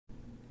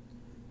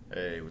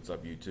Hey, what's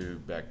up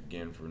YouTube? Back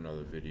again for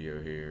another video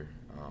here.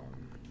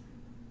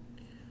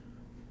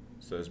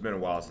 So it's been a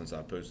while since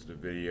I posted a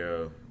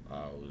video.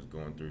 I was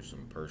going through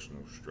some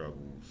personal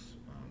struggles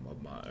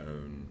of my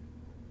own,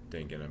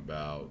 thinking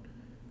about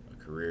a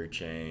career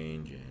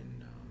change,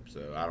 and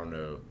so I don't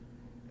know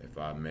if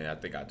I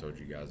think I told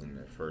you guys in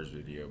the first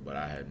video, but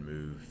I had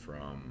moved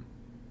from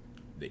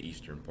the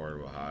eastern part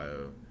of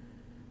Ohio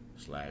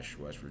slash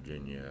West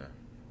Virginia,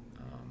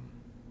 um,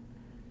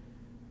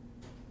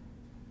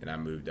 and I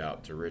moved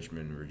out to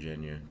Richmond,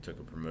 Virginia. Took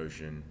a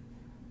promotion,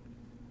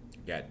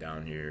 got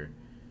down here.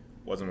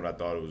 Wasn't what I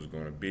thought it was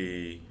going to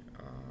be.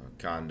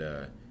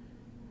 Kinda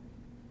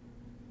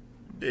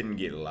didn't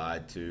get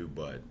lied to,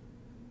 but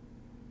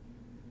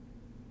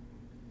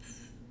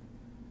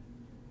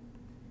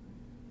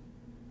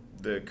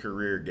the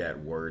career got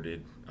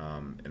worded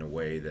in a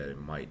way that it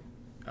might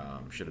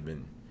should have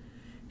been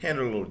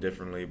handled a little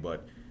differently.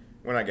 But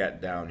when I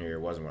got down here,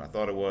 it wasn't what I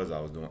thought it was. I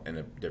was doing in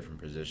a different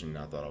position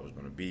than I thought I was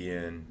going to be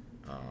in,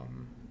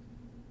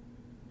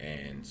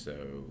 and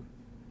so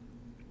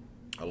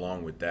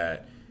along with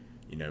that,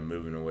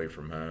 moving away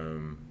from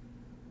home.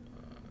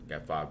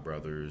 Got five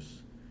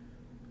brothers,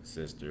 a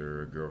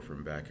sister, a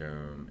girlfriend back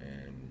home,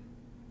 and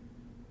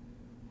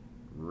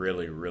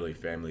really, really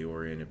family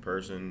oriented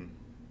person.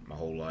 My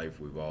whole life,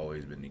 we've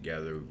always been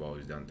together. We've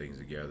always done things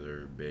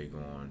together. Big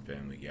on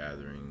family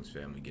gatherings,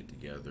 family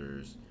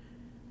get-togethers,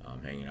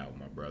 hanging out with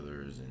my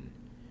brothers, and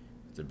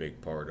it's a big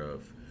part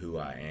of who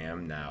I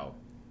am. Now,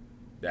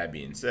 that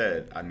being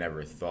said, I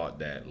never thought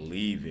that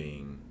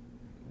leaving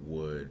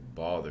would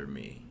bother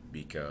me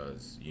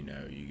because you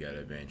got to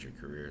advance your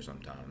career.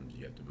 Sometimes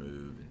you have to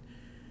move and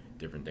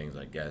different things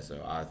like that.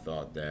 So I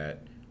thought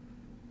that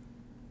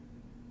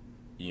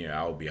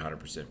I would be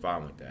 100%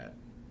 fine with that.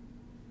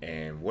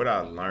 And what I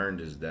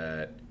learned is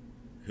that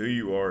who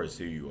you are is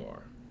who you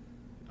are.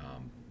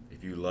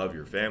 If you love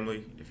your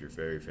family, if you're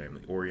very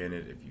family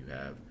oriented, if you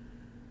have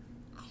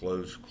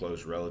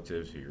close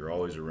relatives who you're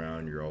always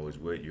around, you're always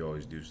with, you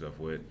always do stuff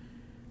with,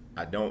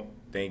 I don't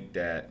think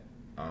that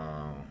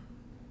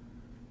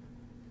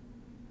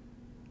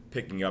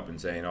picking up and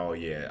saying, "Oh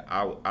yeah,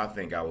 I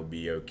think I would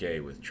be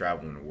okay with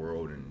traveling the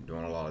world and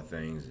doing a lot of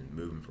things and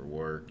moving for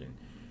work." And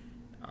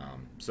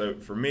so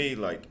for me,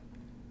 like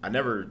I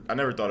never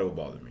thought it would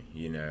bother me.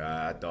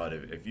 I thought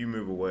if you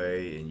move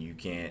away and you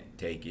can't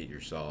take it, you're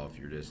soft,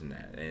 you're this and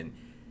that. And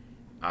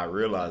I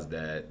realized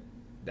that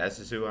that's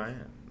just who I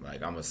am.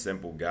 Like I'm a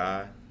simple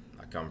guy.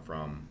 I come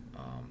from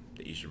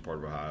the eastern part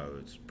of Ohio.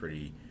 It's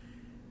pretty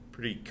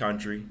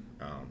country,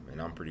 and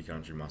I'm pretty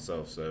country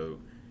myself. So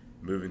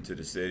moving to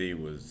the city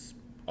was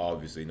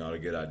obviously not a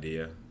good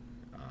idea.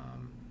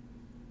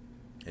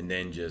 And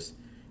then just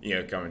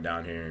coming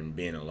down here and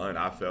being alone,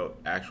 I felt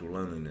actual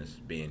loneliness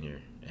being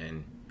here,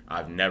 and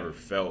I've never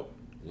felt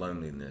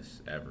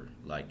loneliness ever.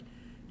 Like,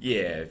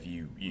 yeah, if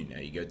you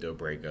go through a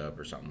breakup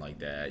or something like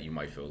that, you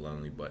might feel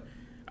lonely, but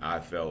I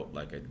felt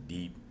like a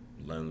deep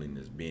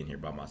loneliness being here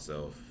by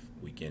myself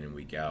week in and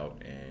week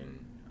out, and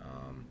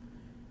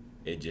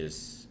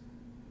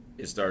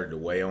it started to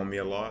weigh on me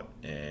a lot.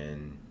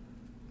 And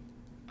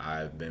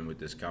I've been with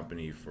this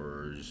company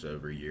for just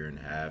over a year and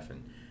a half,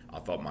 and I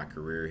thought my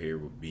career here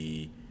would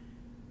be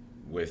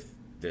with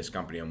this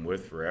company I'm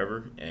with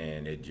forever,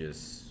 and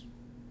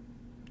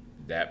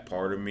that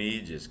part of me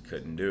just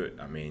couldn't do it.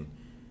 I mean,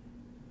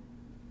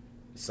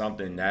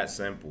 something that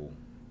simple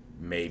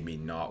made me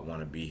not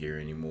want to be here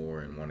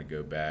anymore and want to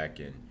go back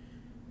and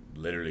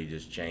literally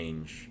just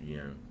change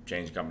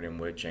the company I'm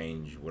with,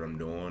 change what I'm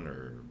doing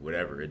or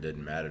whatever. It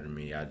didn't matter to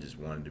me. I just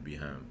wanted to be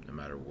home, no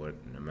matter what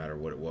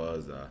it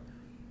was.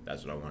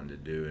 That's what I wanted to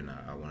do, and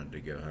I wanted to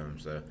go home.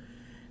 So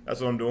that's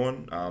what I'm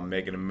doing. I'm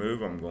making a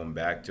move. I'm going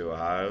back to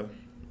Ohio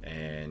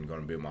and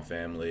going to be with my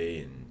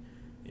family and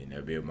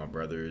be with my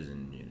brothers,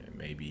 and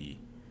maybe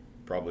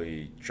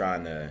probably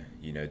trying to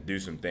do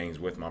some things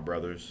with my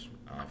brothers,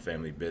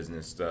 family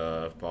business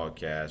stuff,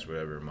 podcast,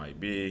 whatever it might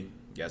be.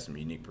 Got some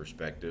unique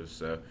perspectives,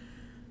 so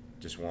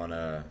just want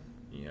to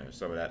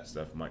some of that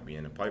stuff might be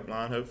in the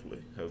pipeline.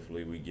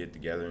 Hopefully we get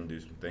together and do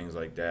some things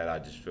like that. I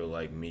just feel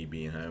like me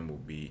being home will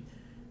be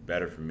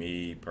better for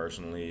me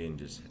personally, and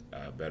just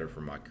better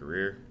for my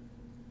career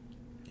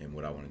and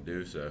what I want to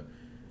do. So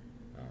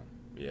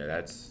yeah,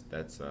 that's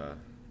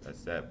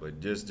that. But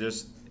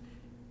just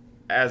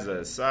as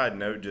a side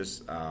note,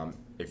 just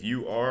if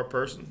you are a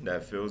person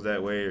that feels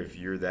that way, or if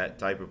you're that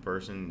type of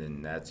person,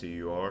 then that's who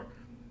you are.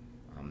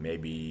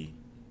 Maybe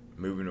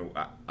moving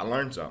to, I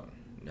learned something.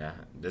 Yeah,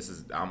 this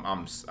is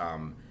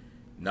I'm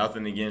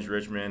nothing against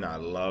Richmond. I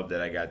love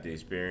that I got the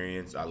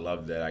experience. I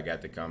love that I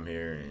got to come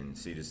here and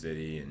see the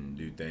city and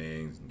do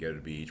things and go to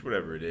the beach,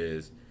 whatever it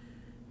is,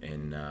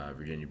 in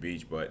Virginia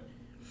Beach. But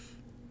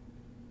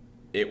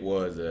it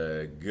was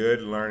a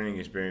good learning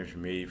experience for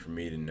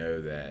me to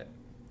know that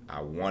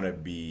I want to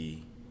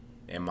be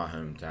in my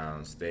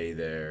hometown, stay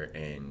there,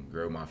 and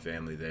grow my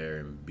family there,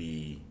 and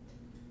be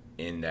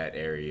in that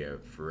area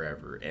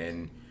forever.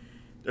 And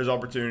there's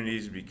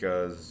opportunities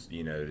because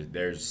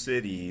there's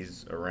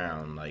cities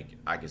around. Like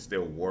I can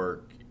still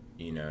work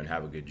and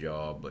have a good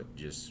job, but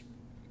just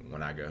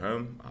when I go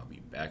home, I'll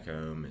be back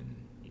home and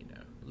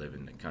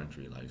living the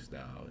country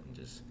lifestyle and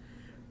just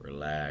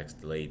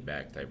relaxed, laid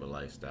back type of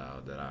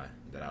lifestyle that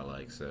I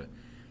like. So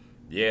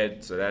yeah,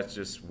 so that's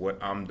just what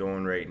I'm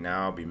doing right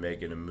now. I'll be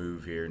making a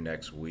move here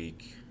next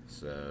week,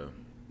 so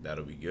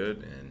that'll be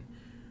good, and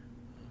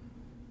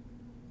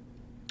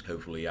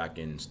hopefully I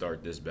can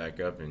start this back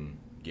up and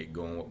get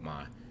going with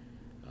my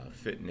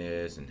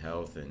fitness and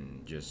health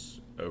and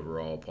just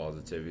overall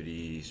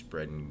positivity,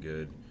 spreading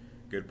good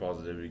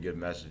positivity, good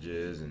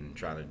messages, and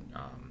trying to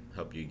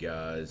help you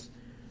guys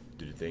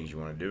do the things you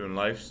want to do in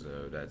life.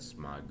 So that's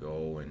my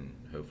goal, and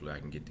hopefully I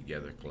can get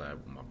together, collab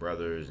with my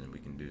brothers, and we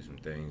can do some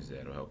things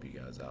that'll help you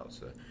guys out.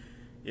 So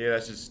yeah,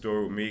 that's just a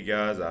story with me,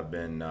 guys. I've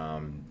been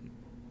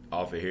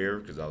off of here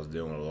because I was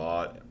dealing with a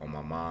lot on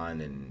my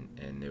mind,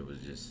 and it was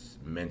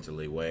just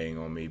mentally weighing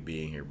on me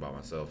being here by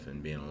myself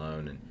and being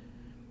alone and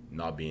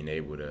not being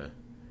able to.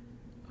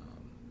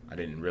 I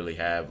didn't really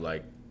have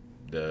like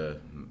the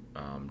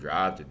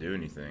drive to do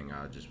anything.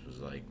 I just was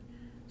like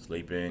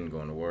sleeping,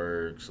 going to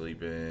work,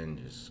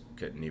 sleeping, just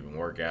couldn't even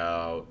work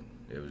out.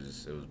 It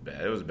was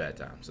bad. It was a bad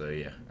time. So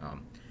yeah,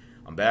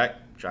 I'm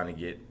back trying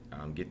to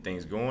get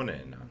things going,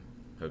 and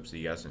hope to see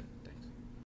you guys soon.